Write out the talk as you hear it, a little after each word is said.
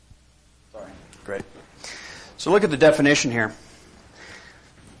Great. So look at the definition here.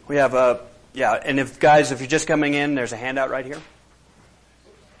 We have and if you're just coming in, there's a handout right here.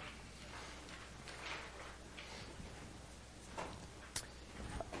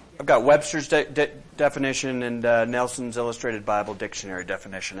 I've got Webster's definition and Nelson's Illustrated Bible Dictionary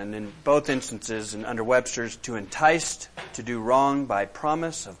definition. And in both instances, and under Webster's, to entice to do wrong by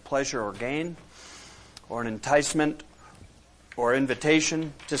promise of pleasure or gain, or an enticement or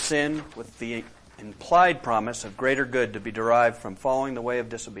invitation to sin with the implied promise of greater good to be derived from following the way of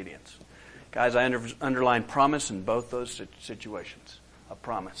disobedience. Guys, I underline promise in both those situations. A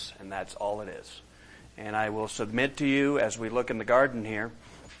promise, and that's all it is. And I will submit to you as we look in the garden here,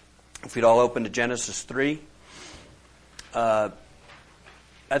 if we'd all open to Genesis 3,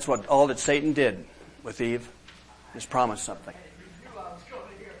 that's what all that Satan did with Eve, is promise something.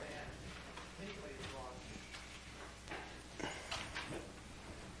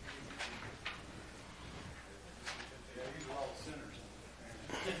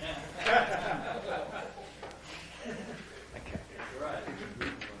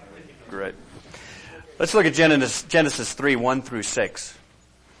 Great. Let's look at Genesis 3, 1 through 6.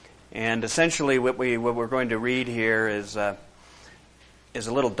 And essentially what we're going to read here is a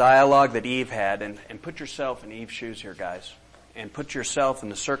little dialogue that Eve had. And put yourself in Eve's shoes here, guys. And put yourself in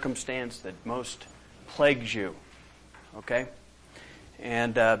the circumstance that most plagues you. Okay?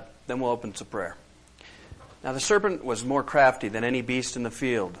 And then we'll open to prayer. Now the serpent was more crafty than any beast in the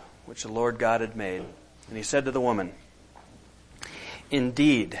field, which the Lord God had made. And he said to the woman,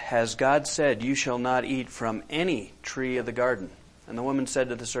 "Indeed, has God said, you shall not eat from any tree of the garden?" And the woman said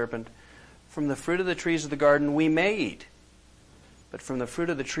to the serpent, "From the fruit of the trees of the garden we may eat. But from the fruit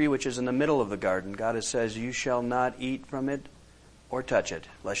of the tree which is in the middle of the garden, God has said, you shall not eat from it or touch it,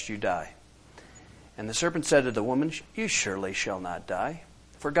 lest you die." And the serpent said to the woman, "You surely shall not die.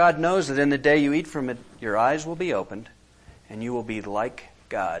 For God knows that in the day you eat from it, your eyes will be opened, and you will be like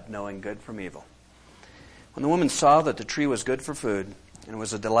God, knowing good from evil." When the woman saw that the tree was good for food, and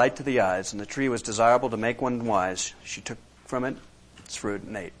was a delight to the eyes, and the tree was desirable to make one wise, she took from it its fruit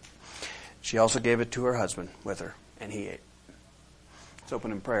and ate. She also gave it to her husband with her, and he ate. Let's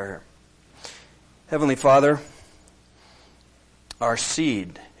open in prayer here. Heavenly Father, our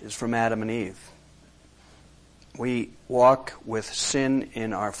seed is from Adam and Eve. We walk with sin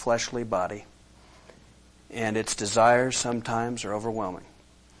in our fleshly body, and its desires sometimes are overwhelming.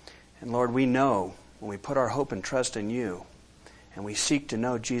 And Lord, we know when we put our hope and trust in you, and we seek to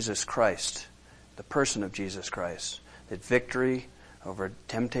know Jesus Christ, the person of Jesus Christ, that victory over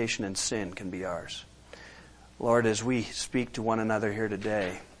temptation and sin can be ours. Lord, as we speak to one another here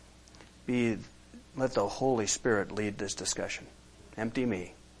today, let the Holy Spirit lead this discussion. Empty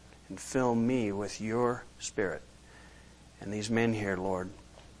me and fill me with your Spirit. And these men here, Lord,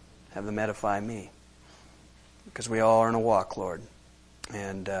 have them edify me. Because we all are in a walk, Lord.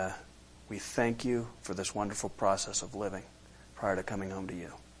 And we thank you for this wonderful process of living prior to coming home to you.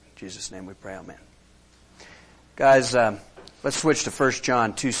 In Jesus' name we pray, amen. Guys, let's switch to 1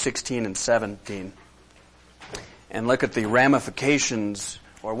 John 2:16 and 17 and look at the ramifications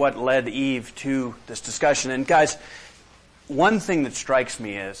or what led Eve to this discussion. And guys, one thing that strikes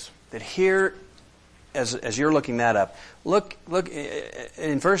me is that here, as you're looking that up, look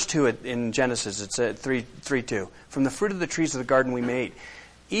in verse 2 in Genesis, it's 3:2. From the fruit of the trees of the garden we may eat.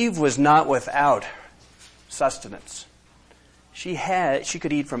 Eve was not without sustenance. She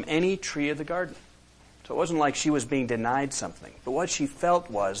could eat from any tree of the garden. So it wasn't like she was being denied something. But what she felt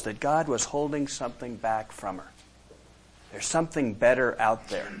was that God was holding something back from her. There's something better out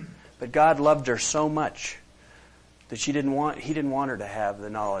there. But God loved her so much that He didn't want her to have the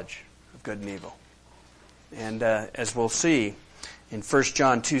knowledge of good and evil. And as we'll see in 1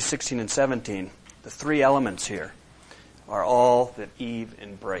 John 2:16 and 17, the three elements here are all that Eve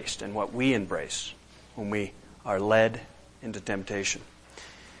embraced and what we embrace when we are led into temptation.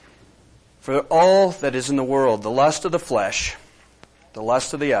 For all that is in the world, the lust of the flesh, the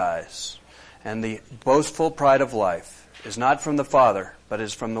lust of the eyes, and the boastful pride of life is not from the Father, but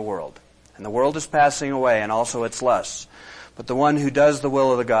is from the world. And the world is passing away, and also its lusts. But the one who does the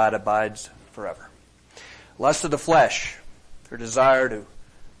will of the God abides forever. Lust of the flesh, her desire to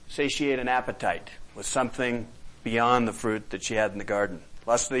satiate an appetite with something beyond the fruit that she had in the garden.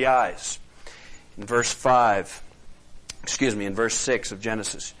 Lust of the eyes. In verse 6 of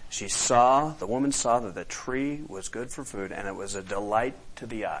Genesis, the woman saw that the tree was good for food, and it was a delight to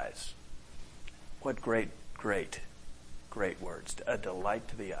the eyes. What great words. A delight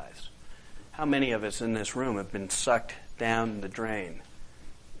to the eyes. How many of us in this room have been sucked down the drain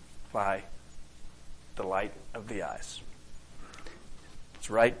by the light of the eyes? It's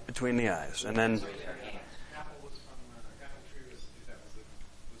right between the eyes. And then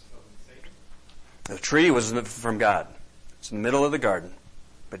the tree was from God. It's in the middle of the garden.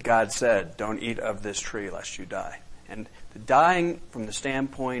 But God said, don't eat of this tree lest you die. And the dying from the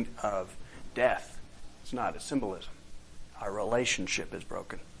standpoint of death is not a symbolism. Our relationship is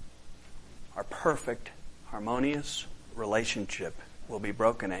broken. Our perfect, harmonious relationship will be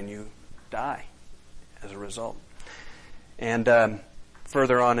broken and you die as a result. And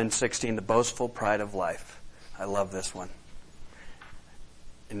further on in 16, the boastful pride of life. I love this one.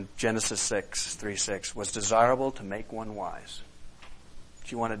 In Genesis 3:6, was desirable to make one wise.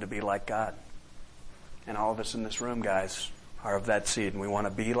 She wanted to be like God. And all of us in this room, guys, are of that seed, and we want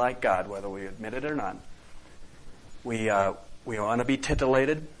to be like God, whether we admit it or not. We want to be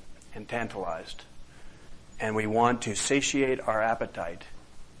titillated and tantalized. And we want to satiate our appetite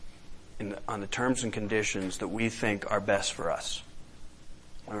on the terms and conditions that we think are best for us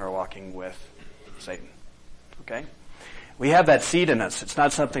when we're walking with Satan. Okay? We have that seed in us. It's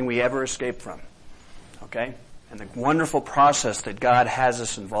not something we ever escape from. Okay? And the wonderful process that God has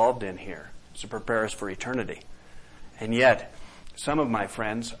us involved in here is to prepare us for eternity. And yet, some of my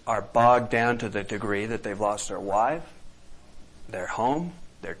friends are bogged down to the degree that they've lost their wife, their home,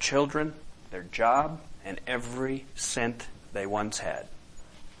 their children, their job, and every cent they once had.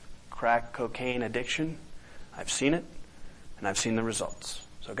 Crack cocaine addiction, I've seen it, and I've seen the results.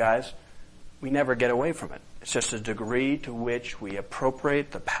 So guys, we never get away from it. It's just a degree to which we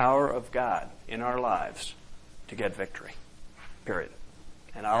appropriate the power of God in our lives to get victory. Period.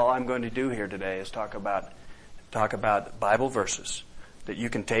 And all I'm going to do here today is talk about Bible verses that you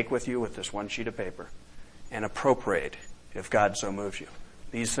can take with you with this one sheet of paper and appropriate if God so moves you.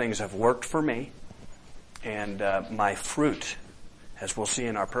 These things have worked for me, and my fruit, as we'll see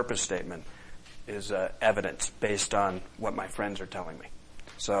in our purpose statement, is evidence based on what my friends are telling me.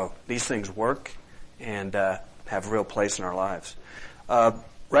 So these things work and have real place in our lives.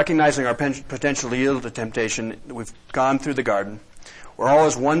 Recognizing our potential to yield to temptation, we've gone through the garden. We're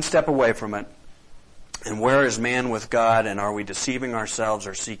always one step away from it. And where is man with God, and are we deceiving ourselves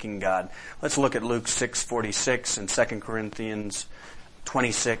or seeking God? Let's look at Luke 6:46 and 2 Corinthians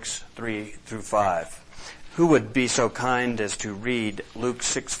 26:3-5. Who would be so kind as to read Luke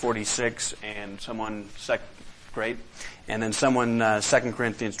 6:46 and someone, great, and then someone 2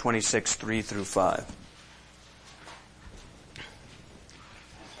 Corinthians 26:3-5.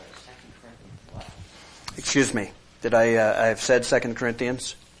 Excuse me. Did I have said 2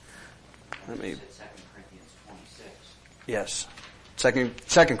 Corinthians? Let me. 2 Corinthians 26. Yes.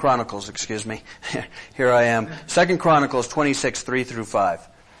 Second Chronicles, excuse me. Here I am. 2 Chronicles 26:3-5.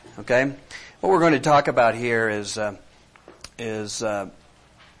 Okay? What we're going to talk about here is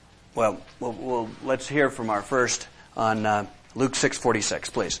let's hear from our first on Luke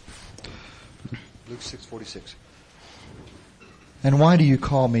 6:46, please. Luke 6:46. And why do you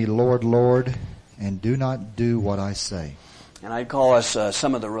call me Lord, Lord, and do not do what I say? And I'd call us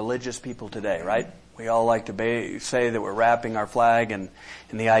some of the religious people today, right? We all like to say that we're wrapping our flag in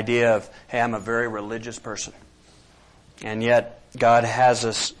the idea of, hey, I'm a very religious person. And yet, God has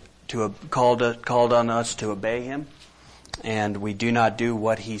us called on us to obey Him, and we do not do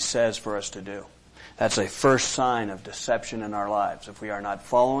what He says for us to do. That's a first sign of deception in our lives, if we are not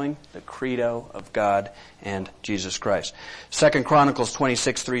following the credo of God and Jesus Christ. 2 Chronicles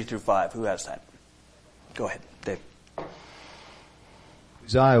 26:3-5. Who has that? Go ahead, Dave.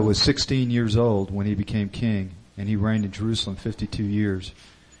 Uzziah was 16 years old when he became king, and he reigned in Jerusalem 52 years.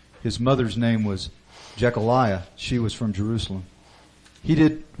 His mother's name was Jechaliah. She was from Jerusalem. He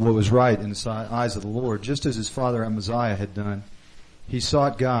did what was right in the eyes of the Lord, just as his father Amaziah had done. He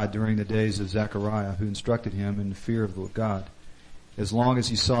sought God during the days of Zechariah, who instructed him in the fear of God. As long as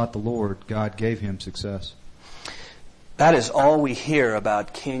he sought the Lord, God gave him success. That is all we hear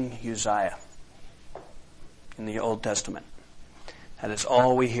about King Uzziah in the Old Testament. That is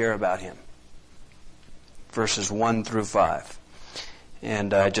all we hear about him. Verses 1-5.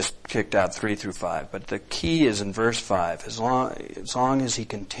 And I just kicked out 3-5. But the key is in verse 5. As long as he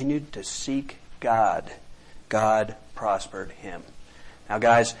continued to seek God, God prospered him. Now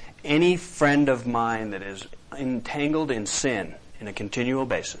guys, any friend of mine that is entangled in sin in a continual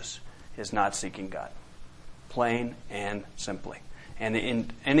basis is not seeking God. Plain and simply. And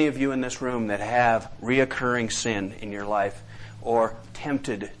in any of you in this room that have reoccurring sin in your life or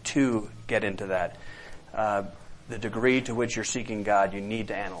tempted to get into that, the degree to which you're seeking God, you need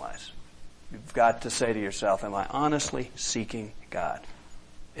to analyze. You've got to say to yourself, am I honestly seeking God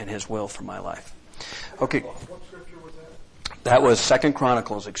and His will for my life? Okay. What scripture was that? That was 2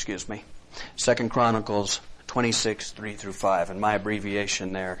 Chronicles, 2 Chronicles 26, 3 through 5. And my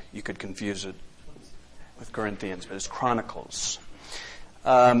abbreviation there, you could confuse it with Corinthians, but it's Chronicles.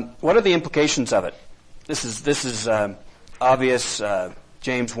 What are the implications of it? This is obvious.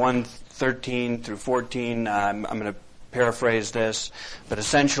 James 1:13 through 14. I'm going to paraphrase this, but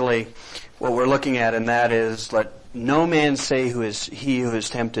essentially, what we're looking at in that is, let no man say who is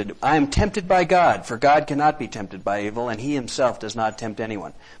tempted, I am tempted by God, for God cannot be tempted by evil, and he himself does not tempt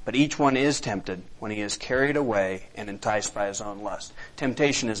anyone. But each one is tempted when he is carried away and enticed by his own lust.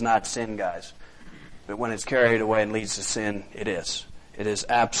 Temptation is not sin, guys. But when it's carried away and leads to sin, it is. It is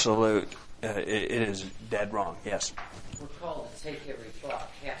absolute. It is dead wrong. Yes? We're called to take every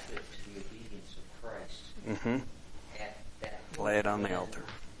thought captive to the obedience of Christ. Mm-hmm. Lay it on the altar.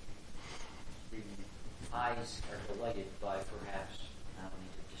 The eyes are delighted by, perhaps, I don't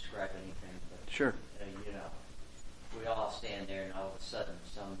need to describe anything, but sure. We all stand there and all of a sudden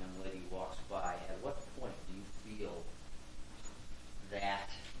some young lady walks by. At what point do you feel that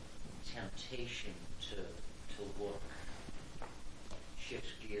temptation to look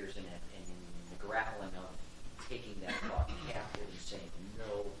shifts gears in the grappling of taking that thought captive and saying,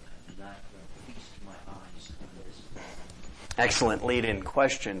 no, I'm not going to feast my eyes on this. Excellent lead-in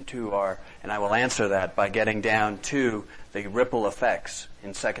question to and I will answer that by getting down to the ripple effects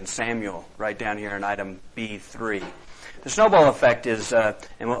in 2 Samuel, right down here in item B3. The snowball effect is, and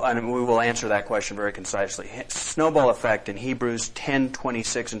we will answer that question very concisely. Snowball effect in Hebrews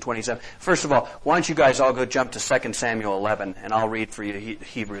 10:26 and 27. First of all, why don't you guys all go jump to 2 Samuel 11, and I'll read for you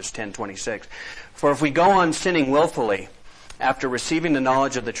Hebrews 10:26. For if we go on sinning willfully, after receiving the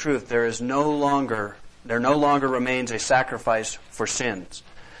knowledge of the truth, there no longer remains a sacrifice for sins,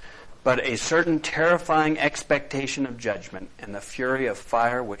 but a certain terrifying expectation of judgment and the fury of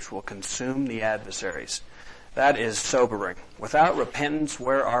fire which will consume the adversaries. That is sobering. Without repentance,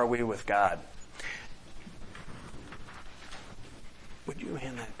 where are we with God? Would you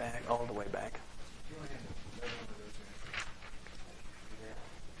hand that back all the way back?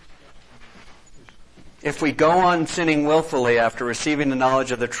 If we go on sinning willfully after receiving the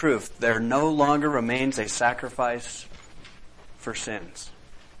knowledge of the truth, there no longer remains a sacrifice for sins.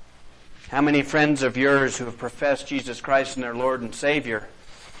 How many friends of yours who have professed Jesus Christ as their Lord and Savior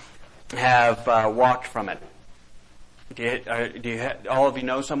have walked from it? All of you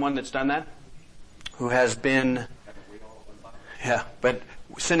know someone that's done that? Who has been, but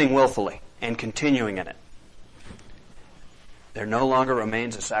sinning willfully and continuing in it. There no longer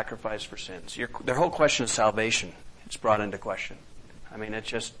remains a sacrifice for sins. Their whole question of salvation is brought into question. I mean,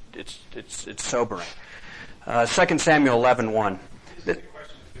 it's sobering. 2 Samuel 11:1.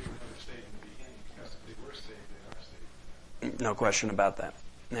 No question about that.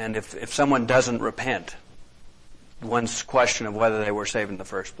 And if someone doesn't repent, one's question of whether they were saved in the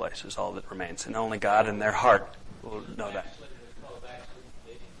first place is all that remains. And only God in their heart will know that.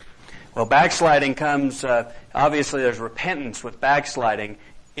 Well, backsliding comes, obviously there's repentance with backsliding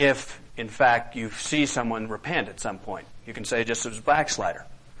if, in fact, you see someone repent at some point. You can say just as a backslider.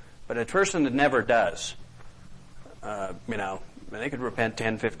 But a person that never does, they could repent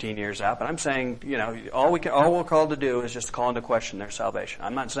 10, 15 years out. But I'm saying, all we're called to do is just call into question their salvation.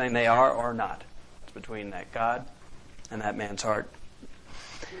 I'm not saying they are or not. It's between that God and that man's heart.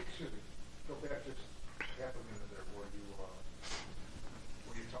 Excuse me. Go back just half a minute there where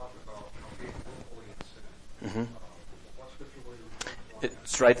you talked about being willfully in sin. What scripture were you referring to?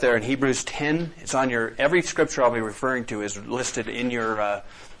 It's right there in Hebrews 10. It's on every scripture I'll be referring to is listed in your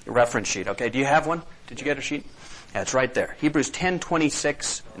reference sheet. Okay, do you have one? Did you get a sheet? Yeah, it's right there. Hebrews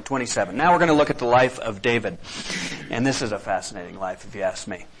 10:26 and 27. Now we're going to look at the life of David. And this is a fascinating life, if you ask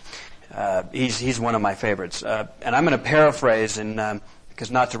me. He's one of my favorites. And I'm going to paraphrase, because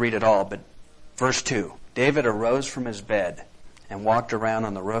not to read it all, but verse 2. David arose from his bed and walked around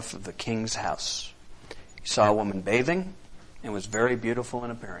on the roof of the king's house. He saw a woman bathing and was very beautiful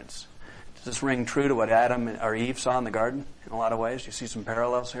in appearance. Does this ring true to what Adam or Eve saw in the garden in a lot of ways? You see some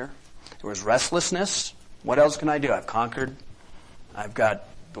parallels here? There was restlessness. What else can I do? I've conquered. I've got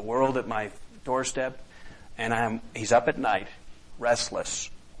the world at my doorstep. And he's up at night, restless,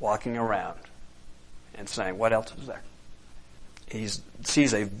 walking around and saying, what else is there? He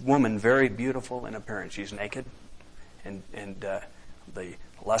sees a woman very beautiful in appearance. She's naked, and the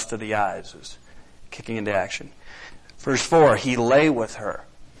lust of the eyes is kicking into action. Verse 4, he lay with her.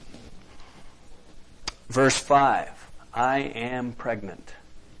 Verse 5, I am pregnant.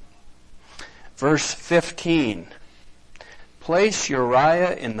 Verse 15, place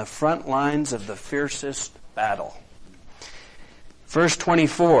Uriah in the front lines of the fiercest battle. Verse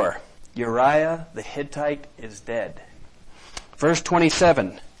 24, Uriah the Hittite is dead. Verse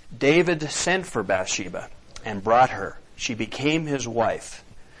 27, David sent for Bathsheba. and brought her. She became his wife.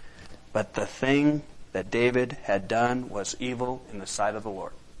 But the thing that David had done was evil in the sight of the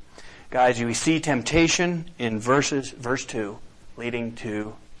Lord. Guys, you see temptation in verse 2 leading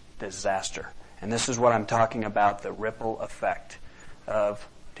to disaster. And this is what I'm talking about, the ripple effect of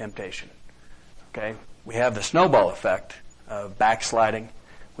temptation. Okay? We have the snowball effect of backsliding.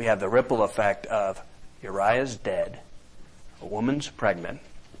 We have the ripple effect of Uriah's dead, a woman's pregnant,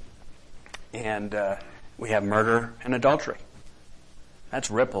 and we have murder and adultery. That's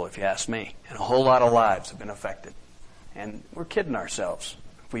ripple, if you ask me. And a whole lot of lives have been affected. And we're kidding ourselves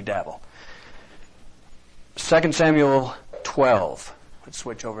if we dabble. 2 Samuel 12. Let's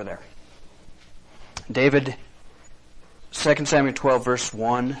switch over there. David, 2 Samuel 12, verse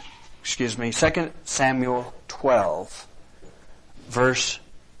 1. 2 Samuel 12, verse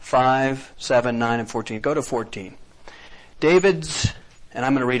 5, 7, 9, and 14. Go to 14. David's, and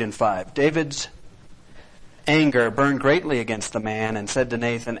I'm going to read in 5. David's anger burned greatly against the man and said to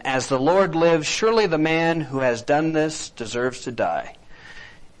Nathan, "As the Lord lives, surely the man who has done this deserves to die."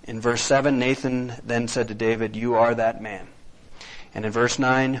 In verse 7, Nathan then said to David, "You are that man." And in verse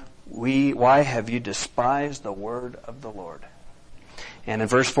 9, why have you despised the word of the Lord? And in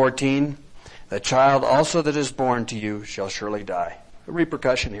verse 14, the child also that is born to you shall surely die. A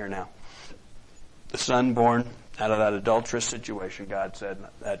repercussion here now. The son born out of that adulterous situation, God said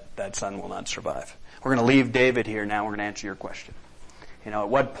that son will not survive. We're going to leave David here now. We're going to answer your question. At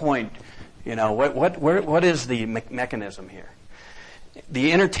what point, what is the mechanism here?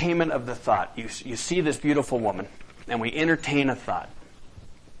 The entertainment of the thought. You see this beautiful woman, and we entertain a thought.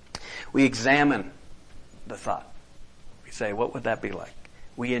 We examine the thought. We say, what would that be like?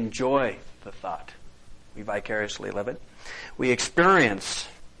 We enjoy the thought. We vicariously live it. We experience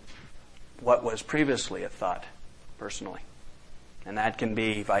what was previously a thought personally. And that can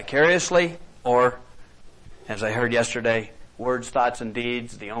be vicariously or, as I heard yesterday, words, thoughts, and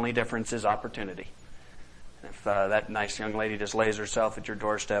deeds. The only difference is opportunity. If that nice young lady just lays herself at your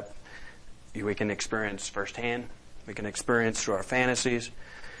doorstep, we can experience firsthand. We can experience through our fantasies.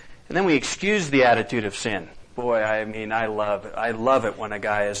 And then we excuse the attitude of sin. Boy, I love it when a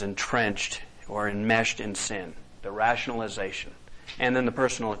guy is entrenched or enmeshed in sin. The rationalization. And then the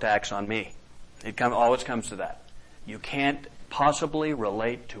personal attacks on me. It always comes to that. You can't possibly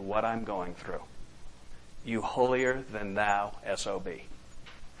relate to what I'm going through. You holier than thou SOB.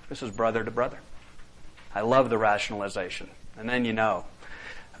 This is brother to brother. I love the rationalization. And then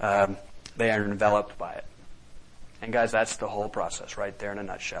they are enveloped by it. And guys, that's the whole process right there in a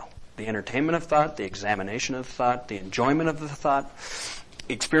nutshell. The entertainment of thought, the examination of thought, the enjoyment of the thought,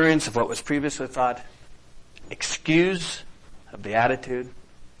 experience of what was previously thought, excuse of the attitude,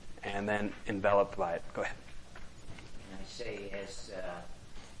 and then enveloped by it. Go ahead. And I say, as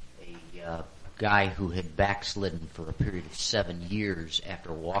a guy who had backslidden for a period of 7 years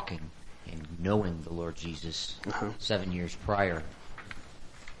after walking and knowing the Lord Jesus 7 years prior,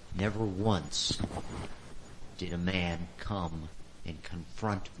 never once did a man come and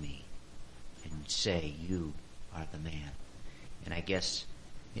confront me and say, "You are the man." And I guess,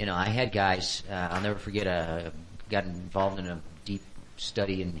 I had guys, I'll never forget, got involved in a deep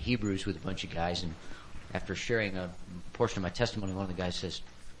study in Hebrews with a bunch of guys, and after sharing a portion of my testimony, one of the guys says,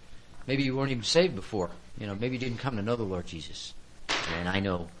 "Maybe you weren't even saved before. Maybe you didn't come to know the Lord Jesus." And I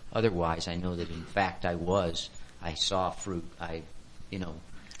know otherwise. I know that in fact I was. I saw fruit. I,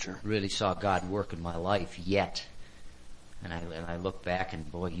 really saw God work in my life yet. And I look back and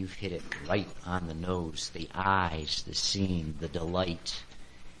boy, you've hit it right on the nose. The eyes, the seeing, the delight.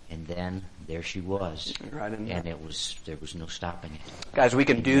 And then there she was. Right in there. And there was no stopping it. Guys, we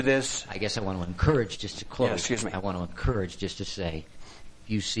can do this. I guess I want to encourage, just to close. Yeah, excuse me. I want to encourage just to say, if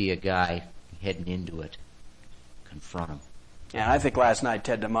you see a guy heading into it, confront him. And I think last night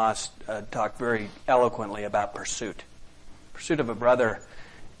Ted DeMoss talked very eloquently about pursuit. Pursuit of a brother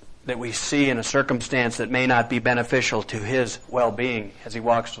that we see in a circumstance that may not be beneficial to his well-being as he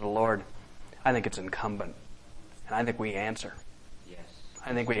walks to the Lord. I think it's incumbent. And I think we answer. Yes.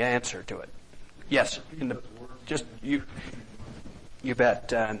 I think we answer to it. Yes. You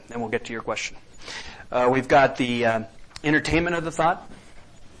bet. And we'll get to your question. We've got the entertainment of the thought,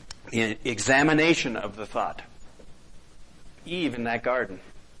 the examination of the thought. Eve in that garden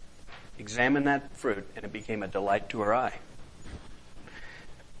examined that fruit, and it became a delight to her eye.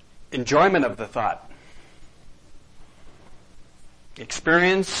 Enjoyment of the thought.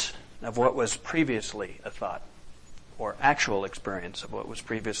 Experience of what was previously a thought, or actual experience of what was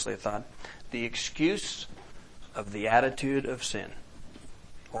previously a thought. The excuse of the attitude of sin,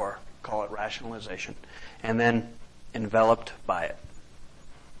 or call it rationalization, and then enveloped by it.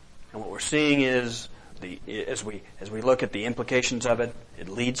 And what we're seeing is as we look at the implications of it, it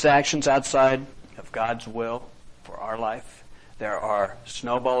leads to actions outside of God's will for our life. There are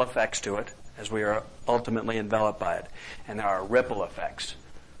snowball effects to it as we are ultimately enveloped by it. And there are ripple effects.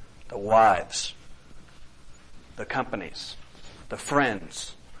 The wives, the companies, the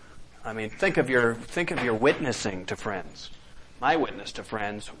friends. I mean, think of your witnessing to friends. My witness to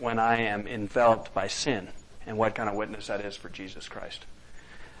friends when I am enveloped by sin, and what kind of witness that is for Jesus Christ.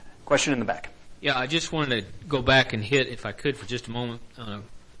 Question in the back. Yeah, I just wanted to go back and hit, if I could, for just a moment, on a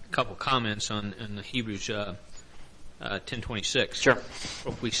couple comments on the Hebrews 10:26. Sure. For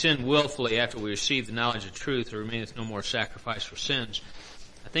if we sin willfully after we receive the knowledge of truth, there remaineth no more sacrifice for sins.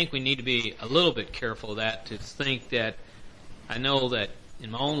 I think we need to be a little bit careful of that, to think that I know that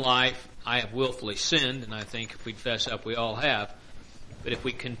in my own life I have willfully sinned, and I think if we fess up, we all have. But if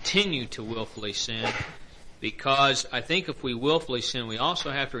we continue to willfully sin, because I think if we willfully sin, we also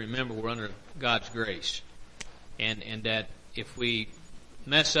have to remember we're under God's grace. And that if we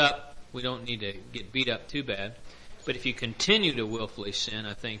mess up, we don't need to get beat up too bad. But if you continue to willfully sin,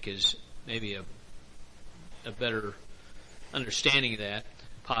 I think is maybe a better understanding of that,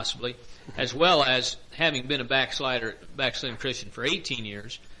 possibly. As well as having been a backsliding Christian for 18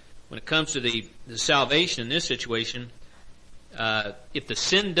 years, when it comes to the salvation in this situation, if the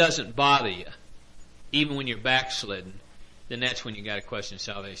sin doesn't bother you, even when you're backslidden, then that's when you got to question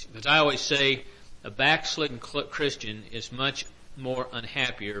salvation. Because I always say a backslidden Christian is much more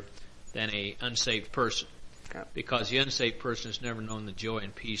unhappier than a unsaved person. Because the unsaved person has never known the joy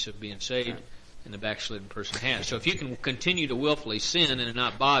and peace of being saved, and the backslidden person has. So if you can continue to willfully sin and it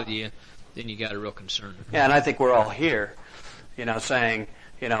not bother you, then you got a real concern. Yeah, and I think we're all here, saying,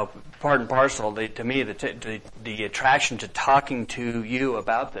 part and parcel, to me, the attraction to talking to you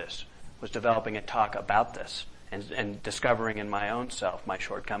about this was developing a talk about this and discovering in my own self my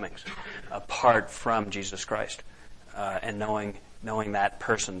shortcomings apart from Jesus Christ, and knowing that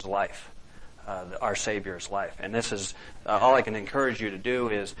person's life. Our Savior's life. And this is, all I can encourage you to do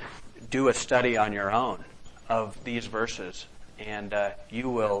is do a study on your own of these verses, and you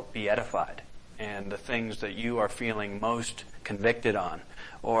will be edified. And the things that you are feeling most convicted on,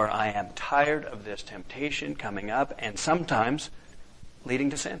 or I am tired of this temptation coming up, and sometimes leading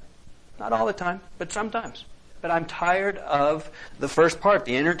to sin. Not all the time, but sometimes. But I'm tired of the first part,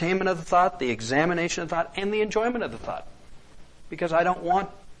 the entertainment of the thought, the examination of the thought, and the enjoyment of the thought. Because I don't want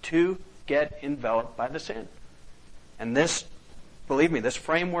to get enveloped by the sin. And this, believe me, this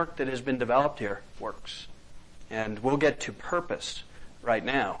framework that has been developed here works. And we'll get to purpose right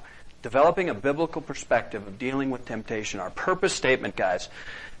now. Developing a biblical perspective of dealing with temptation. Our purpose statement, guys.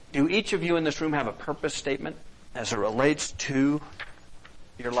 Do each of you in this room have a purpose statement as it relates to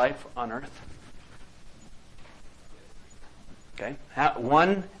your life on earth? Okay.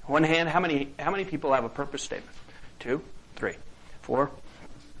 One hand. How many people have a purpose statement? 2, 3, 4.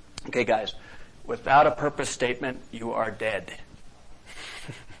 Okay, guys, without a purpose statement, you are dead.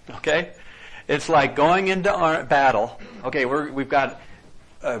 Okay? It's like going into our battle. Okay, we've got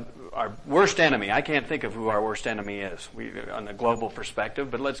our worst enemy. I can't think of who our worst enemy is on a global perspective,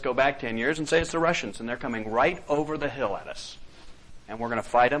 but let's go back 10 years and say it's the Russians, and they're coming right over the hill at us. And we're going to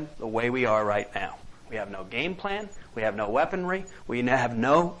fight them the way we are right now. We have no game plan. We have no weaponry. We have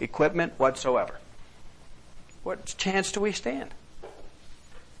no equipment whatsoever. What chance do we stand?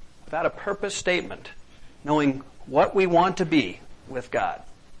 Without a purpose statement, knowing what we want to be with God,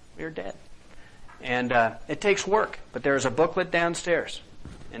 we are dead. And it takes work, but there's a booklet downstairs.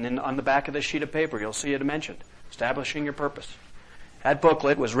 And then on the back of this sheet of paper, you'll see it mentioned, Establishing Your Purpose. That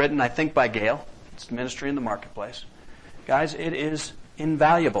booklet was written, I think, by Gail. It's Ministry in the Marketplace. Guys, it is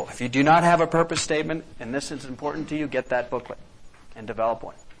invaluable. If you do not have a purpose statement, and this is important to you, get that booklet and develop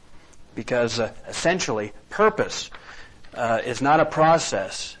one. Because essentially, purpose is not a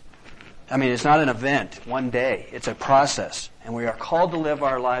process. It's not an event, one day. It's a process. And we are called to live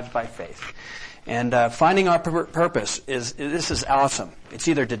our lives by faith. And finding our purpose this is awesome. It's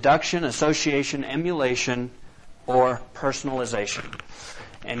either deduction, association, emulation, or personalization.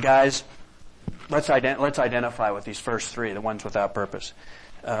 And guys, let's identify with these first three, the ones without purpose,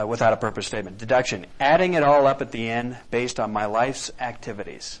 without a purpose statement. Deduction, adding it all up at the end based on my life's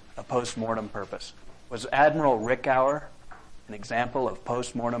activities, a post-mortem purpose. Was Admiral Rickower an example of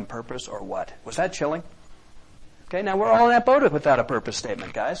post-mortem purpose or what? Was that chilling? Okay, now we're all in that boat without a purpose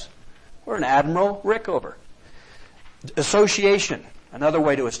statement, guys. We're an Admiral Rickover. Association, another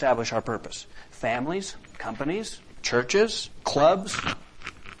way to establish our purpose. Families, companies, churches, clubs,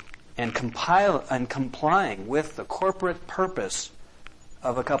 and complying with the corporate purpose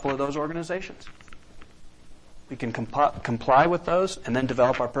of a couple of those organizations. We can comply with those and then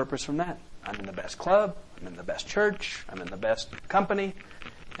develop our purpose from that. I'm in the best club, I'm in the best church, I'm in the best company,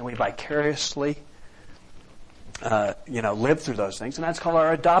 and we vicariously, live through those things, and that's called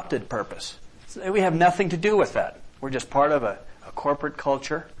our adopted purpose. So we have nothing to do with that. We're just part of a corporate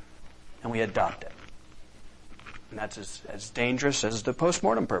culture, and we adopt it. And that's as dangerous as the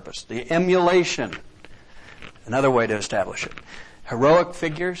postmortem purpose. The emulation, another way to establish it. Heroic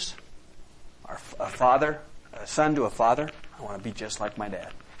figures, a son to a father. I want to be just like my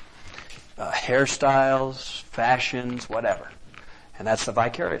dad. Hairstyles, fashions, whatever. And that's the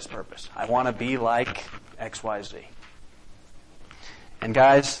vicarious purpose. I want to be like XYZ. And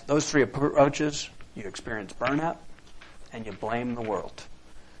guys, those three approaches, you experience burnout and you blame the world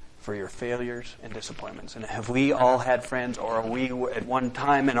for your failures and disappointments. And have we all had friends, or are we at one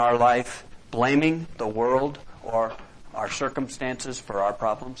time in our life blaming the world or our circumstances for our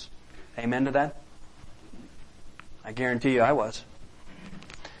problems? Amen to that? I guarantee you I was.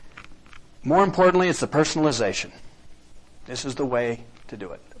 More importantly, it's the personalization. This is the way to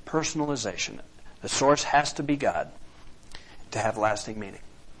do it. Personalization. The source has to be God to have lasting meaning.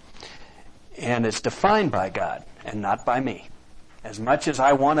 And it's defined by God and not by me. As much as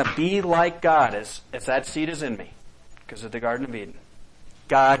I want to be like God, as that seed is in me, because of the Garden of Eden,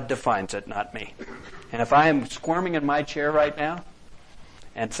 God defines it, not me. And if I am squirming in my chair right now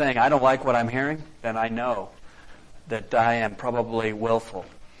and saying, I don't like what I'm hearing, then I know that I am probably willful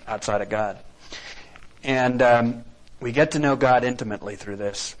outside of God. And we get to know God intimately through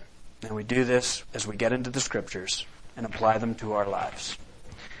this. And we do this as we get into the Scriptures and apply them to our lives.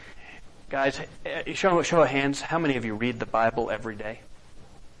 Guys, show of hands, how many of you read the Bible every day?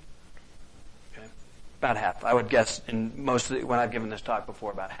 Okay. About half. I would guess when I've given this talk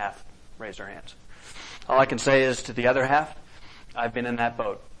before, about half raise their hands. All I can say is to the other half, I've been in that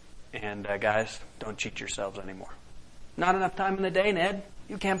boat. And guys, don't cheat yourselves anymore. Not enough time in the day, Ned.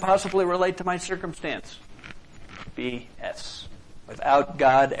 You can't possibly relate to my circumstance. BS. Without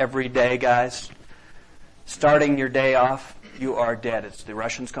God every day, guys, starting your day off, you are dead. It's the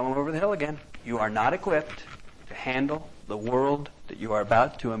Russians coming over the hill again. You are not equipped to handle the world that you are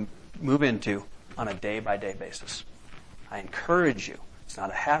about to move into on a day-by-day basis. I encourage you. It's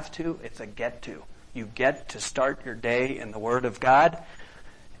not a have to, it's a get to. You get to start your day in the Word of God,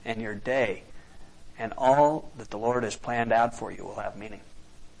 and your day and all that the Lord has planned out for you will have meaning.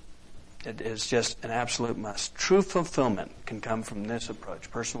 It is just an absolute must. True fulfillment can come from this approach,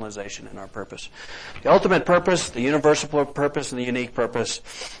 personalization in our purpose. The ultimate purpose, the universal purpose, and the unique purpose.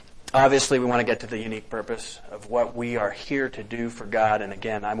 Obviously, we want to get to the unique purpose of what we are here to do for God. And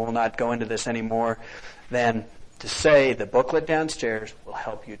again, I will not go into this any more than to say the booklet downstairs will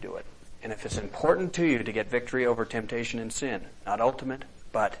help you do it. And if it's important to you to get victory over temptation and sin, not ultimate,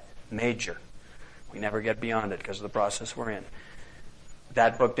 but major, we never get beyond it because of the process we're in.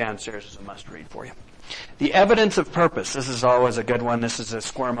 That book downstairs is a must-read for you. The evidence of purpose. This is always a good one. This is a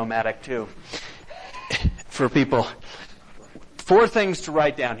squirmomatic, too, for people. 4 things to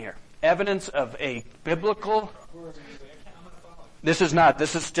write down here. Evidence of a biblical... This is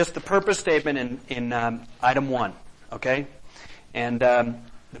just the purpose statement in item 1, okay? And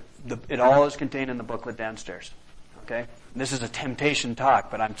it all is contained in the booklet downstairs, okay? This is a temptation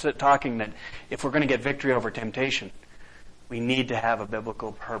talk, but I'm talking that if we're going to get victory over temptation, we need to have a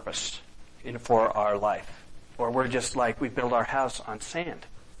biblical purpose for our life. Or we're just like we build our house on sand.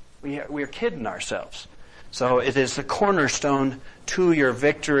 We're kidding ourselves. So it is the cornerstone to your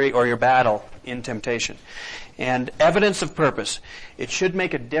victory or your battle in temptation. And evidence of purpose. It should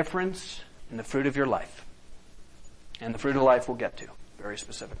make a difference in the fruit of your life. And the fruit of life we'll get to, very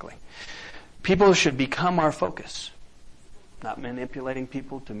specifically. People should become our focus. Not manipulating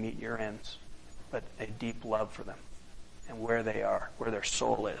people to meet your ends, but a deep love for them. And where they are, where their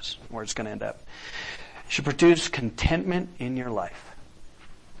soul is, where it's going to end up. It should produce contentment in your life.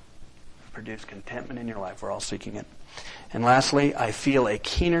 Produce contentment in your life. We're all seeking it. And lastly, I feel a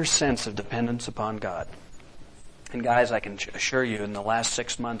keener sense of dependence upon God. And guys, I can assure you, in the last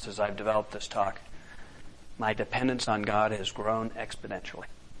 6 months as I've developed this talk, my dependence on God has grown exponentially.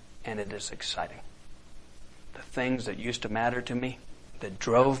 And it is exciting. The things that used to matter to me, that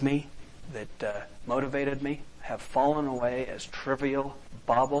drove me, that motivated me, have fallen away as trivial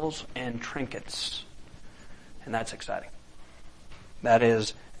baubles and trinkets. And that's exciting. That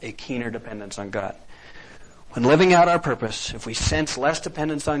is a keener dependence on God. When living out our purpose, if we sense less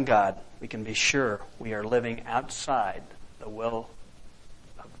dependence on God, we can be sure we are living outside the will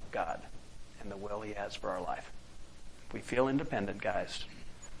of God and the will He has for our life. If we feel independent, guys,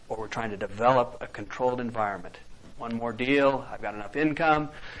 or we're trying to develop a controlled environment, one more deal, I've got enough income,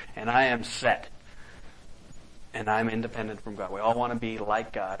 and I am set. and I'm independent from God. We all want to be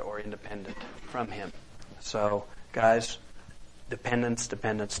like God or independent from Him. So, guys, dependence,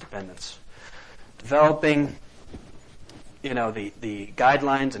 dependence, dependence. Developing, the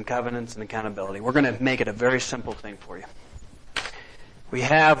guidelines and covenants and accountability. We're going to make it a very simple thing for you. We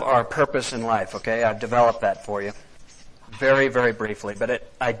have our purpose in life, okay? I've developed that for you very, very briefly.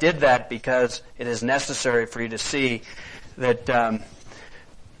 But I did that because it is necessary for you to see that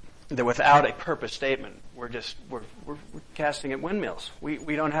that without a purpose statement, we're casting at windmills.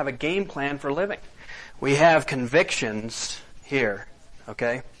 We don't have a game plan for living. We have convictions here,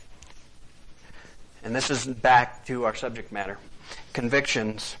 okay? And this is back to our subject matter.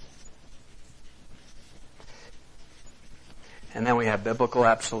 Convictions. And then we have biblical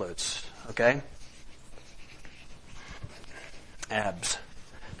absolutes, okay? Abs,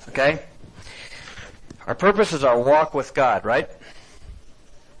 okay? Our purpose is our walk with God, right?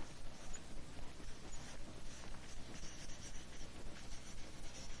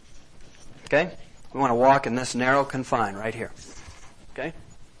 Okay? We want to walk in this narrow confine right here. Okay?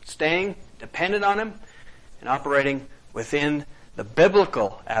 Staying dependent on Him and operating within the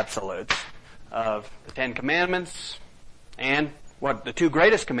biblical absolutes of the Ten Commandments and the two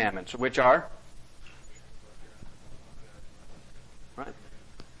greatest commandments, which are right,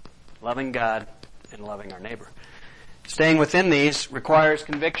 loving God and loving our neighbor. Staying within these requires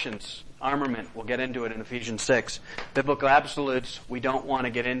convictions, armament. We'll get into it in Ephesians 6. Biblical absolutes we don't want to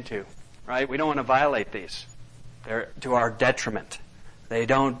get into. Right? We don't want to violate these. They're to our detriment. They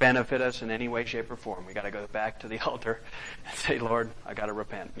don't benefit us in any way, shape, or form. We've got to go back to the altar and say, Lord, I got to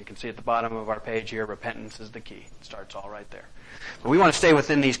repent. You can see at the bottom of our page here, repentance is the key. It starts all right there. But we want to stay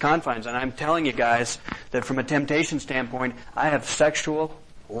within these confines. And I'm telling you guys that from a temptation standpoint, I have sexual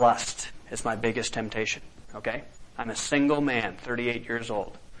lust as my biggest temptation. Okay? I'm a single man, 38 years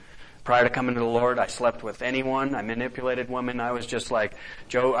old. Prior to coming to the Lord, I slept with anyone. I manipulated women. I was just like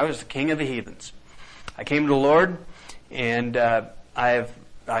Joe. I was the king of the heathens. I came to the Lord, and I'm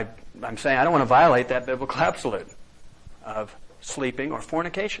saying I don't want to violate that biblical absolute of sleeping or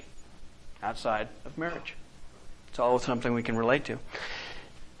fornication outside of marriage. It's all something we can relate to.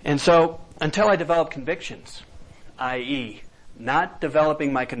 And so, until I develop convictions, i.e., not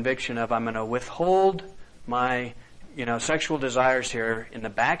developing my conviction of I'm going to withhold my sexual desires here in the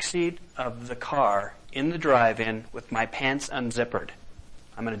back seat of the car in the drive-in with my pants unzippered.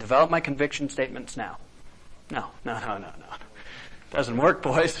 I'm going to develop my conviction statements now. No. Doesn't work,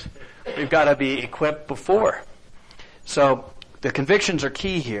 boys. We've got to be equipped before. So the convictions are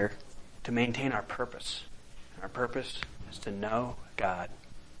key here to maintain our purpose. Our purpose is to know God,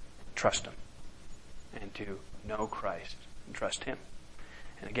 trust Him, and to know Christ and trust Him.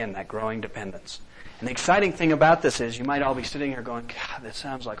 And again, that growing dependence. And the exciting thing about this is you might all be sitting here going, God, this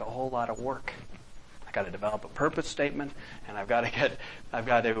sounds like a whole lot of work. I've got to develop a purpose statement, and I've got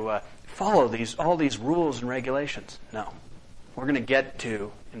to follow all these rules and regulations. No. We're going to get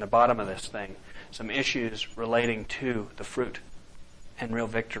to, in the bottom of this thing, some issues relating to the fruit and real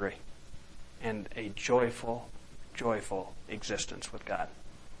victory and a joyful, joyful existence with God.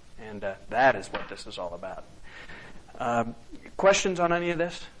 And that is what this is all about. Questions on any of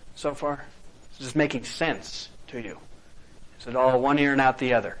this so far? Is this making sense to you? Is it all one ear and out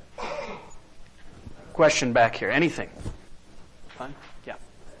the other? Question back here. Anything? Fine? Yeah.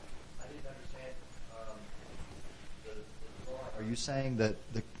 I didn't understand. Are you saying that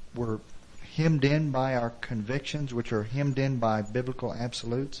we're hemmed in by our convictions, which are hemmed in by biblical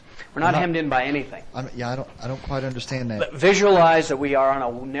absolutes? We're not hemmed in by anything. I don't quite understand that. But visualize that we are on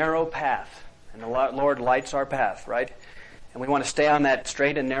a narrow path, and the Lord lights our path, right? And we want to stay on that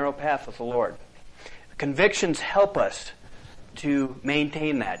straight and narrow path with the Lord. Convictions help us to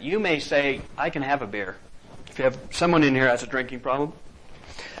maintain that. You may say, I can have a beer. If you have someone in here has a drinking problem,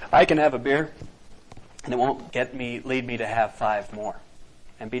 I can have a beer, and it won't lead me to have 5 more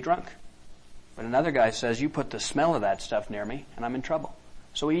and be drunk. But another guy says, you put the smell of that stuff near me, and I'm in trouble.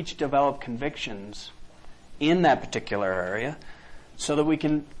 So we each develop convictions in that particular area so that we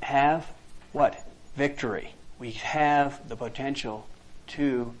can have what? Victory. We have the potential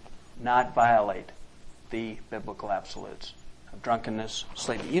to not violate the biblical absolutes of drunkenness,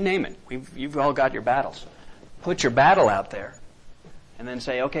 sleeping. You name it. You've all got your battles. Put your battle out there and then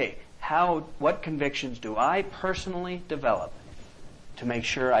say, okay, what convictions do I personally develop to make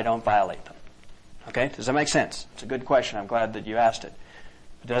sure I don't violate them? Okay? Does that make sense? It's a good question. I'm glad that you asked it.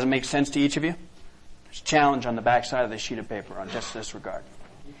 But does it make sense to each of you? There's a challenge on the back side of this sheet of paper on just this regard.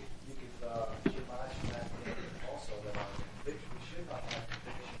 You could surmise from that also that we should not have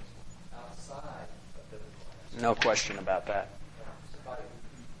convictions outside of biblical. No question about that. Somebody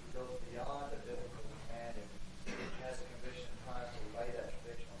who goes beyond a biblical command and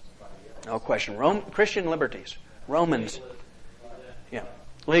No question. Christian liberties. Romans. Yeah.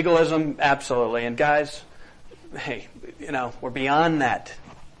 Legalism, absolutely. And guys, hey, we're beyond that.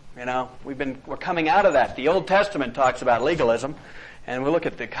 We're coming out of that. The Old Testament talks about legalism, and we look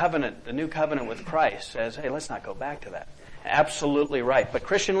at the covenant, the new covenant with Christ, says, hey, let's not go back to that. Absolutely right. But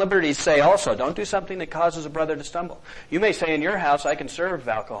Christian liberties say also, don't do something that causes a brother to stumble. You may say in your house, I can serve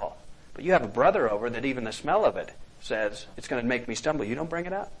alcohol. But you have a brother over that even the smell of it says, it's going to make me stumble. You don't bring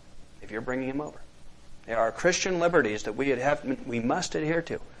it up if you're bringing him over. There are Christian liberties that we must adhere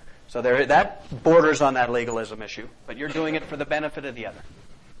to. So that borders on that legalism issue, but you're doing it for the benefit of the other.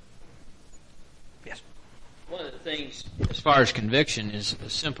 Yes? One of the things, as far as conviction, is a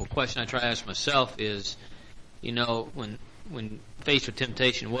simple question I try to ask myself is, when faced with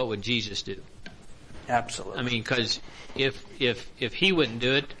temptation, what would Jesus do? Absolutely. I mean, because if he wouldn't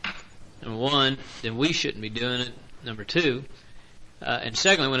do it, number one, then we shouldn't be doing it. Number two, and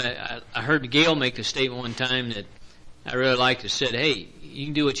secondly, when I heard Gail make the statement one time that I really liked, it said, "Hey, you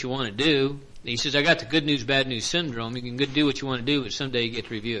can do what you want to do." And he says, "I got the good news, bad news syndrome. You can do what you want to do, but someday you get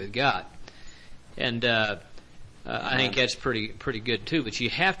to review it with God." And I think that's pretty good too. But you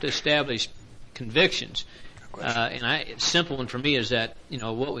have to establish convictions. And a simple one for me is that,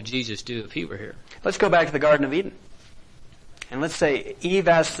 what would Jesus do if he were here? Let's go back to the Garden of Eden. And let's say Eve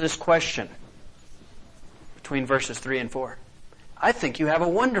asked this question between verses 3 and 4. I think you have a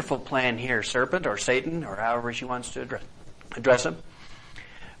wonderful plan here, serpent or Satan, or however she wants to address him.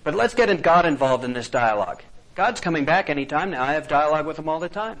 But let's get God involved in this dialogue. God's coming back anytime now. I have dialogue with him all the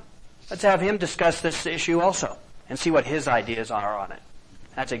time. Let's have him discuss this issue also and see what his ideas are on it.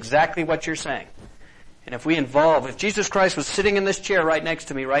 That's exactly what you're saying. And if Jesus Christ was sitting in this chair right next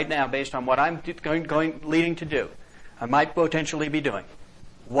to me right now, based on what I'm leading to do, I might potentially be doing,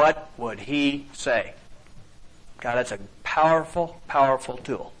 what would he say? God, that's a powerful, powerful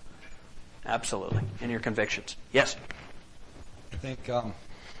tool. Absolutely. In your convictions. Yes? I think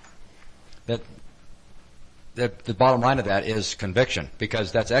that the bottom line of that is conviction,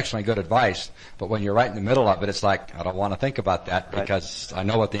 because that's excellent good advice. But when you're right in the middle of it, it's like, I don't want to think about that because I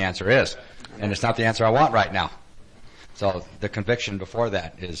know what the answer is. And it's not the answer I want right now. So the conviction before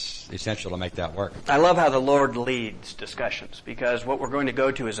that is essential to make that work. I love how the Lord leads discussions, because what we're going to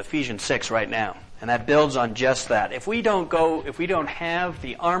go to is Ephesians 6 right now. And that builds on just that. If we don't have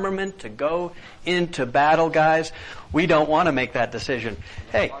the armament to go into battle, guys, we don't want to make that decision.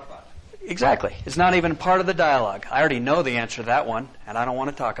 Hey, exactly. It's not even part of the dialogue. I already know the answer to that one, and I don't want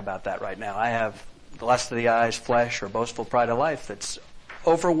to talk about that right now. I have the lust of the eyes, flesh, or boastful pride of life that's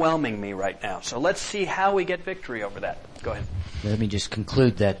overwhelming me right now. So let's see how we get victory over that. Go ahead. Let me just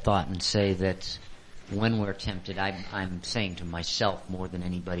conclude that thought and say that when we're tempted, I'm saying to myself more than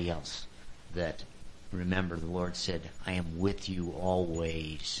anybody else that, remember, the Lord said, I am with you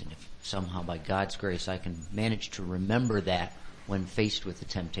always. And if somehow by God's grace I can manage to remember that when faced with the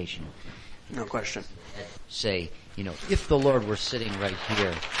temptation. No question. Say, if the Lord were sitting right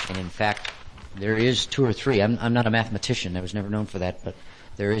here, and in fact, there is 2 or 3. I'm not a mathematician. I was never known for that, but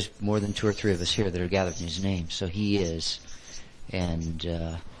there is more than 2 or 3 of us here that are gathered in his name. So he is. And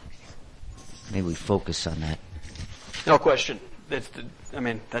maybe we focus on that. No question.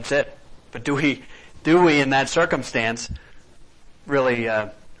 That's it. But do we in that circumstance really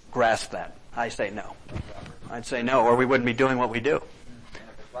grasp that? I say no. I'd say no, or we wouldn't be doing what we do.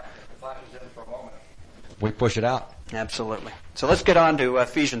 We push it out. Absolutely. So let's get on to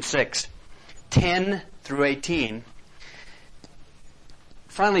Ephesians 6. 10 through 18.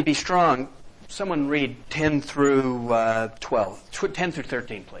 Finally, be strong. Someone read 10 through 12. 10 through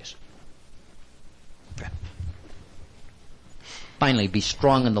 13, please. Okay. Finally, be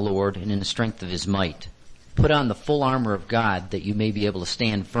strong in the Lord and in the strength of his might. Put on the full armor of God that you may be able to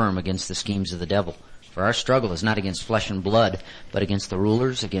stand firm against the schemes of the devil. For our struggle is not against flesh and blood, but against the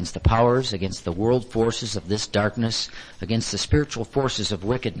rulers, against the powers, against the world forces of this darkness, against the spiritual forces of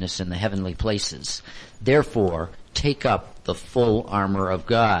wickedness in the heavenly places. Therefore, take up the full armor of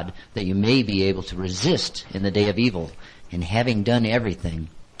God, that you may be able to resist in the day of evil, and having done everything,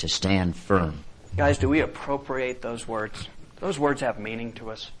 to stand firm. Guys, do we appropriate those words? Those words have meaning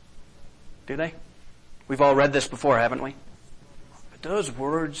to us. Do they? We've all read this before, haven't we? Those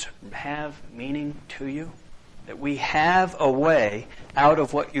words have meaning to you? That we have a way out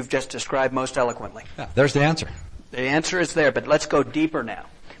of what you've just described most eloquently. Yeah, there's the answer. The answer is there, but let's go deeper now.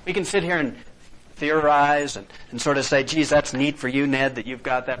 We can sit here and theorize and sort of say, geez, that's neat for you, Ned, that you've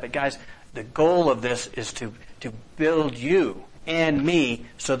got that. But guys, the goal of this is to build you and me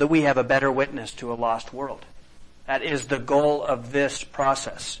so that we have a better witness to a lost world. That is the goal of this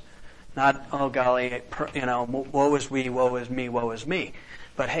process. Not, oh golly, woe is we, woe is me, woe is me.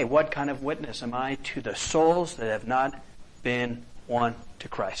 But hey, what kind of witness am I to the souls that have not been won to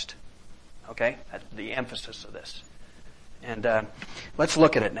Christ? Okay? That's the emphasis of this. And let's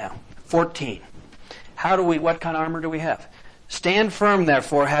look at it now. 14. What kind of armor do we have? Stand firm,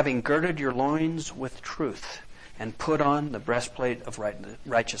 therefore, having girded your loins with truth, and put on the breastplate of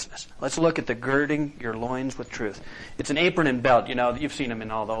righteousness. Let's look at the girding your loins with truth. It's an apron and belt. You know, you've seen them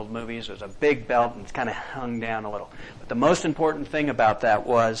in all the old movies. There's a big belt, and it's kind of hung down a little. But the most important thing about that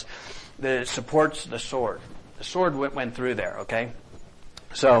was that it supports the sword. The sword went through there, okay?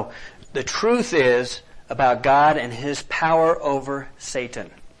 So the truth is about God and His power over Satan,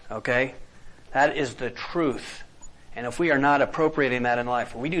 okay? That is the truth. And if we are not appropriating that in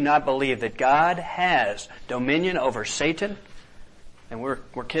life, we do not believe that God has dominion over Satan, then we're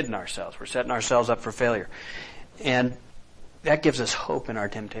kidding ourselves. We're setting ourselves up for failure. And that gives us hope in our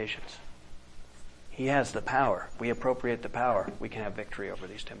temptations. He has the power. We appropriate the power. We can have victory over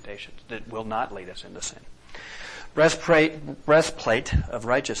these temptations that will not lead us into sin. Breastplate of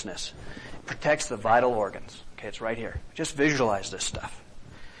righteousness protects the vital organs. Okay, it's right here. Just visualize this stuff.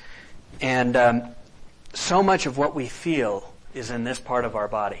 And so much of what we feel is in this part of our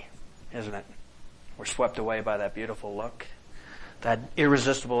body, isn't it? We're swept away by that beautiful look, that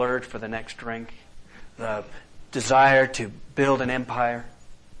irresistible urge for the next drink, the desire to build an empire,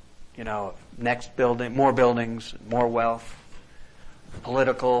 next building, more buildings, more wealth,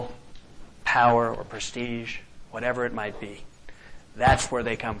 political power or prestige, whatever it might be. That's where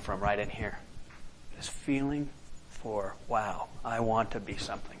they come from, right in here. This feeling for, wow, I want to be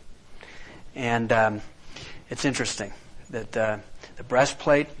something. And it's interesting that the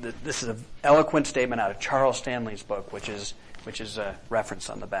breastplate, this is an eloquent statement out of Charles Stanley's book, which is a reference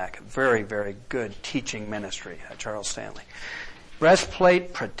on the back. A very, very good teaching ministry, Charles Stanley.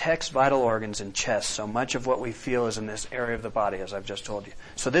 Breastplate protects vital organs and chest. So much of what we feel is in this area of the body, as I've just told you.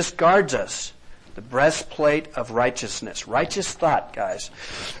 So this guards us, the breastplate of righteousness. Righteous thought, guys,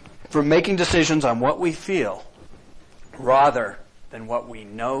 from making decisions on what we feel rather than what we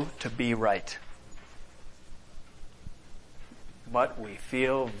know to be right. What we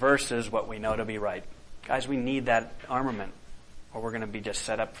feel versus what we know to be right. Guys, we need that armament, or we're going to be just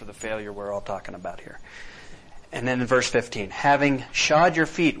set up for the failure we're all talking about here. And then in verse 15, having shod your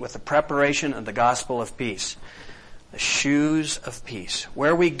feet with the preparation of the gospel of peace. The shoes of peace.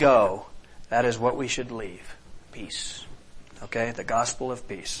 Where we go, that is what we should leave. Peace. Okay? The gospel of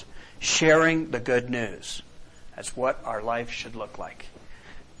peace. Sharing the good news. That's what our life should look like.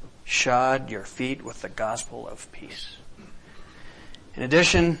 Shod your feet with the gospel of peace. In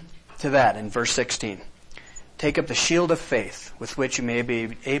addition to that, in verse 16, take up the shield of faith with which you may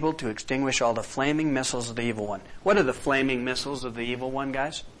be able to extinguish all the flaming missiles of the evil one. What are the flaming missiles of the evil one,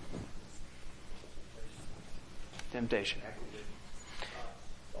 guys? Temptation.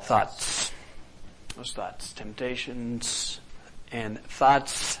 Thoughts. Those thoughts. Temptations and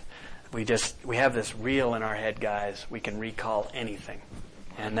thoughts. We have this reel in our head, guys. We can recall anything.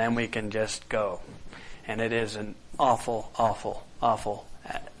 And then we can just go. And it is an awful, awful, awful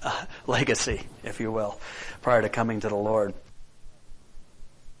legacy, if you will, prior to coming to the Lord.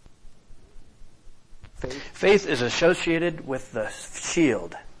 Faith is associated with the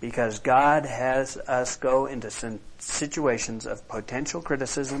shield because God has us go into some situations of potential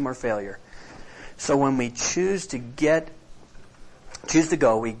criticism or failure. So when we choose to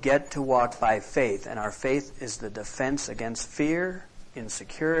go, we get to walk by faith, and our faith is the defense against fear,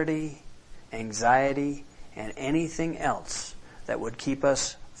 insecurity, anxiety, and anything else that would keep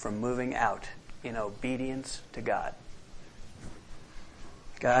us from moving out in obedience to God.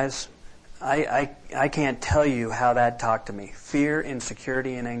 Guys, I can't tell you how that talked to me. Fear,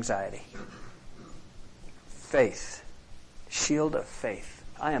 insecurity, and anxiety. Faith. Shield of faith.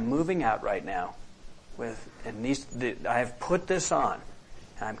 I am moving out right now I have put this on,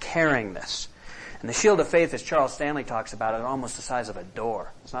 and I'm carrying this. And the shield of faith, as Charles Stanley talks about it, almost the size of a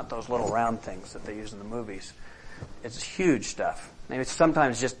door. It's not those little round things that they use in the movies. It's huge stuff. Maybe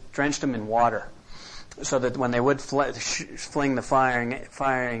sometimes just drenched them in water, so that when they would fling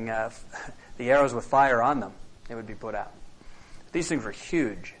the the arrows with fire on them, they would be put out. These things are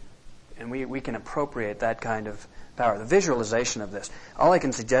huge, and we can appropriate that kind of power. The visualization of this. All I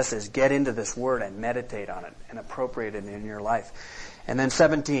can suggest is get into this word and meditate on it and appropriate it in your life. And then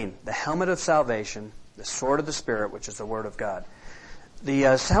 17, the helmet of salvation, the sword of the Spirit, which is the Word of God. The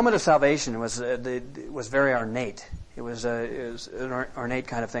helmet of salvation was very ornate. It was an ornate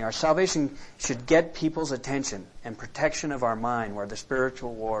kind of thing. Our salvation should get people's attention and protection of our mind where the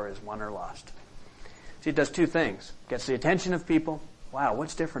spiritual war is won or lost. See, it does two things. It gets the attention of people. Wow,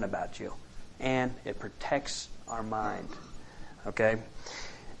 what's different about you? And it protects our mind. Okay?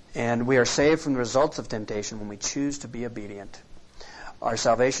 And we are saved from the results of temptation when we choose to be obedient. Our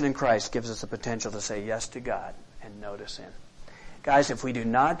salvation in Christ gives us the potential to say yes to God and no to sin. Guys, if we do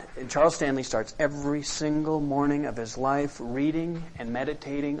not, Charles Stanley starts every single morning of his life reading and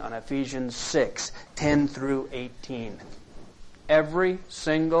meditating on Ephesians 6:10 through 18. Every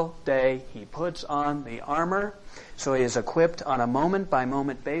single day he puts on the armor, so he is equipped on a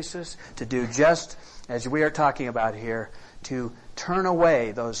moment-by-moment basis to do just as we are talking about here, to turn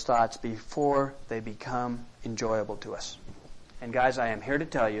away those thoughts before they become enjoyable to us. And guys, I am here to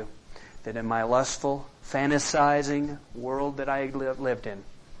tell you that in my lustful, fantasizing world that I lived in,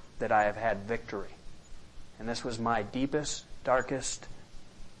 that I have had victory. And this was my deepest, darkest,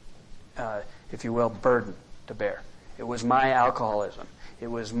 if you will, burden to bear. It was my alcoholism. It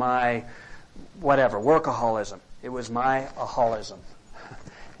was my workaholism. It was my aholism.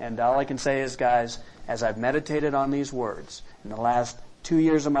 And all I can say is, guys, as I've meditated on these words in the last 2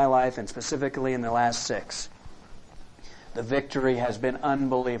 years of my life, and specifically in the last 6, the victory has been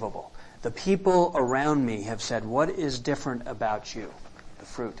unbelievable. The people around me have said, what is different about you? The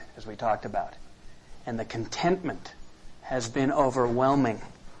fruit, as we talked about. And the contentment has been overwhelming,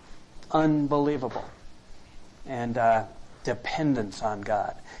 unbelievable. And dependence on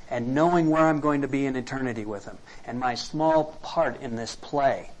God. And knowing where I'm going to be in eternity with Him. And my small part in this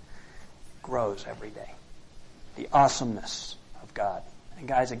play grows every day. The awesomeness of God. And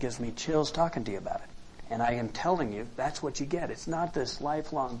guys, it gives me chills talking to you about it. And I am telling you, that's what you get. It's not this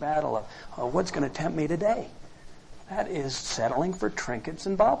lifelong battle of, oh, what's going to tempt me today? That is settling for trinkets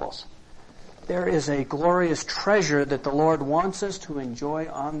and baubles. There is a glorious treasure that the Lord wants us to enjoy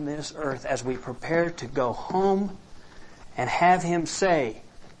on this earth as we prepare to go home and have Him say,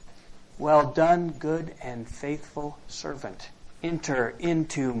 well done, good and faithful servant. Enter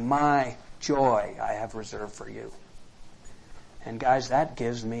into my joy I have reserved for you. And guys, that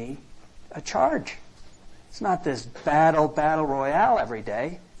gives me a charge. It's not this battle royale every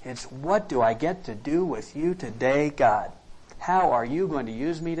day. It's what do I get to do with you today, God? How are you going to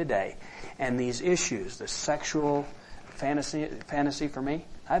use me today? And these issues, the sexual fantasy for me,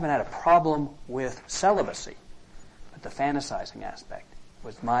 I haven't had a problem with celibacy. But the fantasizing aspect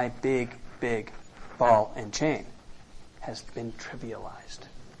with my big ball and chain has been trivialized.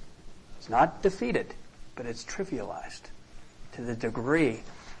 It's not defeated, but it's trivialized to the degree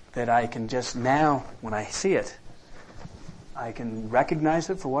that I can just now, when I see it, I can recognize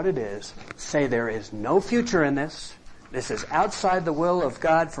it for what it is, say there is no future in this, this is outside the will of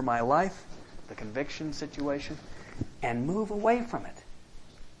God for my life, the conviction situation, and move away from it.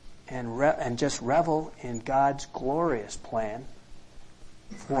 And just revel in God's glorious plan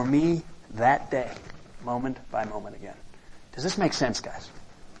for me that day, moment by moment again. Does this make sense, guys?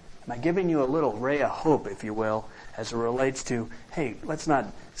 Am I giving you a little ray of hope, if you will, as it relates to, hey, let's not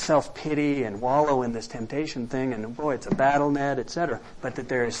self-pity and wallow in this temptation thing, and boy, it's a battle net, etc., but that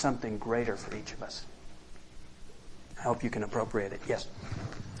there is something greater for each of us. I hope you can appropriate it. Yes?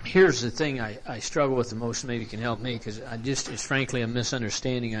 Here's the thing I struggle with the most. Maybe you can help me, because it's frankly a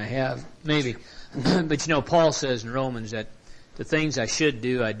misunderstanding I have. Maybe. But Paul says in Romans that the things I should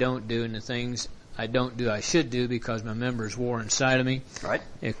do, I don't do, and the things I don't do, I should do, because my members war inside of me. Right.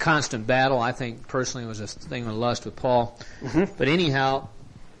 A constant battle, I think, personally, was a thing of lust with Paul. Mm-hmm. But anyhow,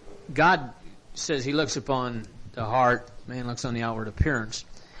 God says He looks upon the heart, man looks on the outward appearance.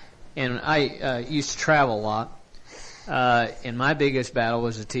 And I used to travel a lot. And my biggest battle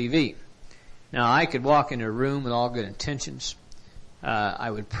was the TV. Now, I could walk into a room with all good intentions. I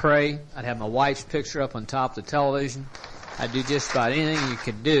would pray. I'd have my wife's picture up on top of the television. I'd do just about anything you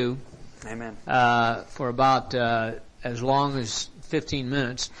could do. Amen. For about as long as 15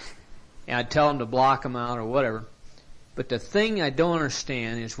 minutes. And I'd tell them to block them out or whatever. But the thing I don't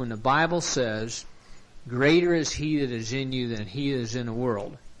understand is when the Bible says, greater is He that is in you than he that is in the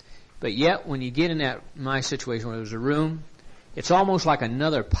world. But yet, when you get in my situation where there's a room, it's almost like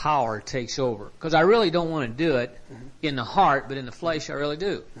another power takes over. Because I really don't want to do it in the heart, but in the flesh I really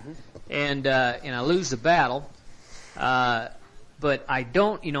do. And I lose the battle. But I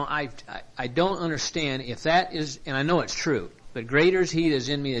don't, I don't understand if that is, and I know it's true, but greater is He that is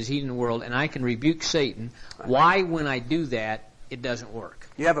in me as he in the world, and I can rebuke Satan. Why, when I do that, it doesn't work?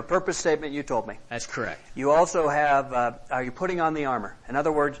 You have a purpose statement, you told me. That's correct. You also have, are you putting on the armor? In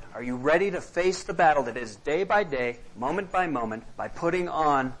other words, are you ready to face the battle that is day by day, moment by moment, by putting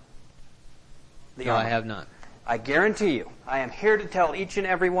on the armor? No, I have not. I guarantee you, I am here to tell each and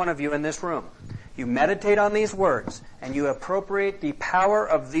every one of you in this room, you meditate on these words, and you appropriate the power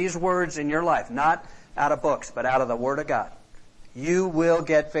of these words in your life, not out of books, but out of the Word of God. You will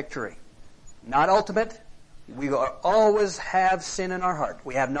get victory. Not ultimate, We always have sin in our heart.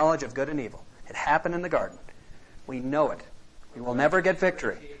 We have knowledge of good and evil. It happened in the garden. We know it. We will never get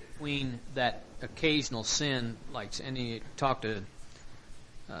victory. Between that occasional sin, like any talk to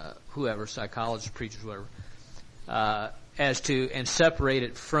whoever, psychologists, preachers, whatever, and separate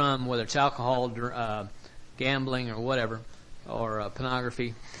it from whether it's alcohol, gambling, or whatever, or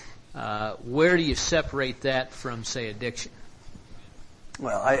pornography. Where do you separate that from, say, addiction?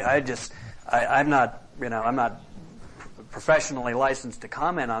 Well, I'm not professionally licensed to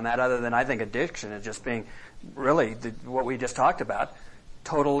comment on that, other than I think addiction is just being really what we just talked about,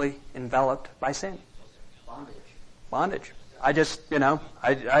 totally enveloped by sin. Bondage.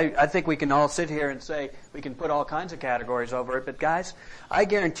 I think we can all sit here and say we can put all kinds of categories over it, but guys, I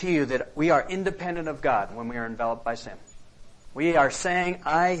guarantee you that we are independent of God when we are enveloped by sin. We are saying,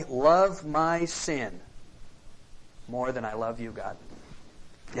 I love my sin more than I love you, God.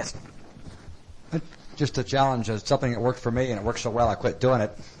 Yes? Just a challenge is something that worked for me, and it worked so well I quit doing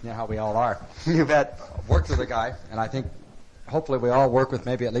it. You know how we all are. You bet. Worked with a guy, and I think hopefully we all work with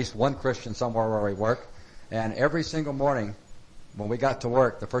maybe at least one Christian somewhere where we work. And every single morning when we got to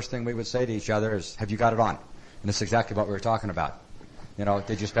work, the first thing we would say to each other is, have you got it on? And this is exactly what we were talking about. You know,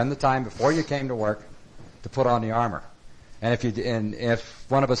 did you spend the time before you came to work to put on the armor? And if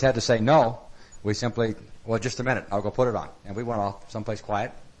one of us had to say no, we simply, well, just a minute, I'll go put it on. And we went off someplace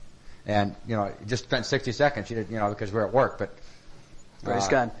quiet. And, just spent 60 seconds, because we're at work, but praise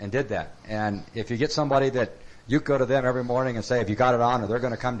God. And did that. And if you get somebody that you go to them every morning and say, have you got it on, or they're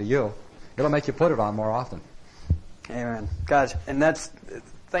going to come to you, it'll make you put it on more often. Amen. Guys, and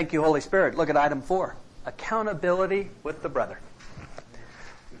thank you, Holy Spirit. Look at item 4. Accountability with the brother.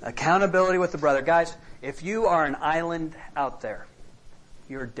 Accountability with the brother. Guys, if you are an island out there,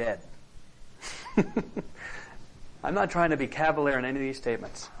 you're dead. I'm not trying to be cavalier in any of these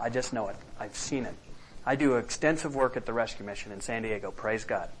statements. I just know it. I've seen it. I do extensive work at the Rescue Mission in San Diego. Praise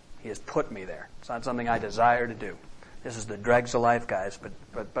God. He has put me there. It's not something I desire to do. This is the dregs of life, guys,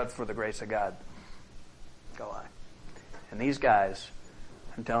 but for the grace of God, go on. And these guys,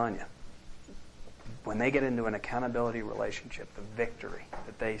 I'm telling you, when they get into an accountability relationship, the victory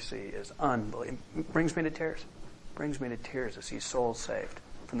that they see is unbelievable. It brings me to tears. Brings me to tears to see souls saved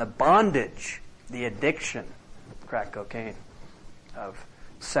from the bondage, the addiction, crack cocaine, of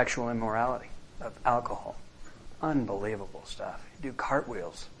sexual immorality, of alcohol. Unbelievable stuff. You do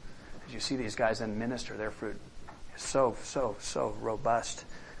cartwheels as you see these guys then minister. Their fruit is so robust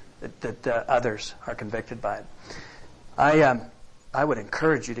that others are convicted by it. I would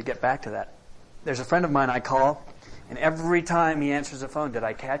encourage you to get back to that. There's a friend of mine I call, and every time he answers the phone, did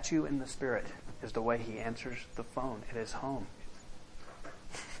I catch you in the spirit? Is the way he answers the phone at his home.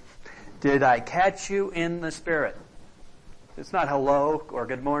 Did I catch you in the spirit? It's not hello or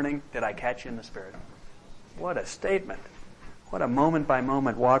good morning. Did I catch you in the spirit? What a statement. What a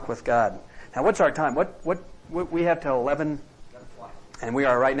moment-by-moment walk with God. Now, what's our time? What we have till 11, and we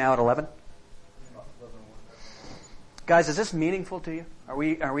are right now at 11? Guys, is this meaningful to you? Are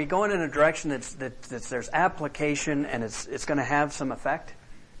we going in a direction that's there's application and it's going to have some effect?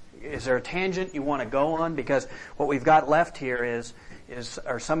 Is there a tangent you want to go on? Because what we've got left here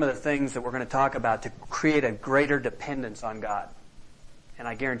are some of the things that we're going to talk about to create a greater dependence on God. And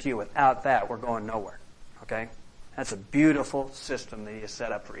I guarantee you, without that, we're going nowhere. Okay? That's a beautiful system that He has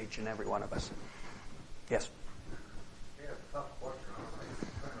set up for each and every one of us. Yes? Yeah, tough question. I'm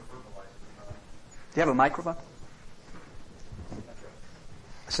trying to verbalize it. Do you have a microphone?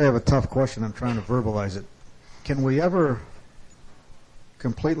 I say I have a tough question. I'm trying to verbalize it. Can we ever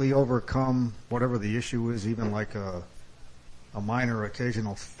completely overcome whatever the issue is, even like a minor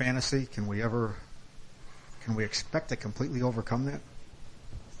occasional fantasy? Can we expect to completely overcome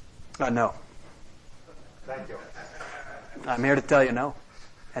that? No. Thank you. I'm here to tell you no.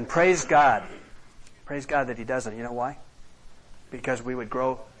 And praise God. Praise God that He doesn't. You know why? Because we would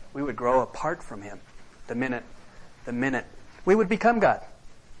grow apart from Him the minute we would become God.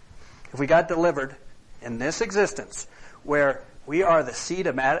 If we got delivered in this existence where we are the seed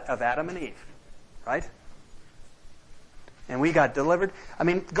of Adam and Eve, right? And we got delivered. I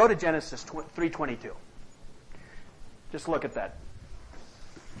mean, go to Genesis 3:22. Just look at that.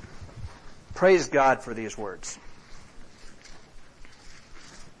 Praise God for these words.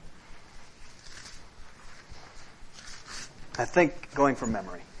 I think, going from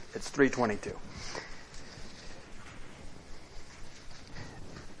memory, it's 3:22.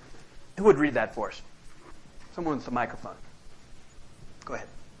 Who would read that for us? Someone with the microphone. Go ahead.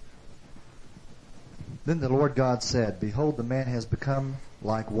 Then the Lord God said, Behold, the man has become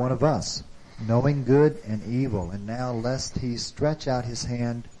like one of us, knowing good and evil. And now lest he stretch out his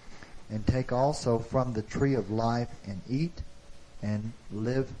hand and take also from the tree of life and eat and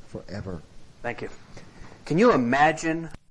live forever. Thank you. Can you imagine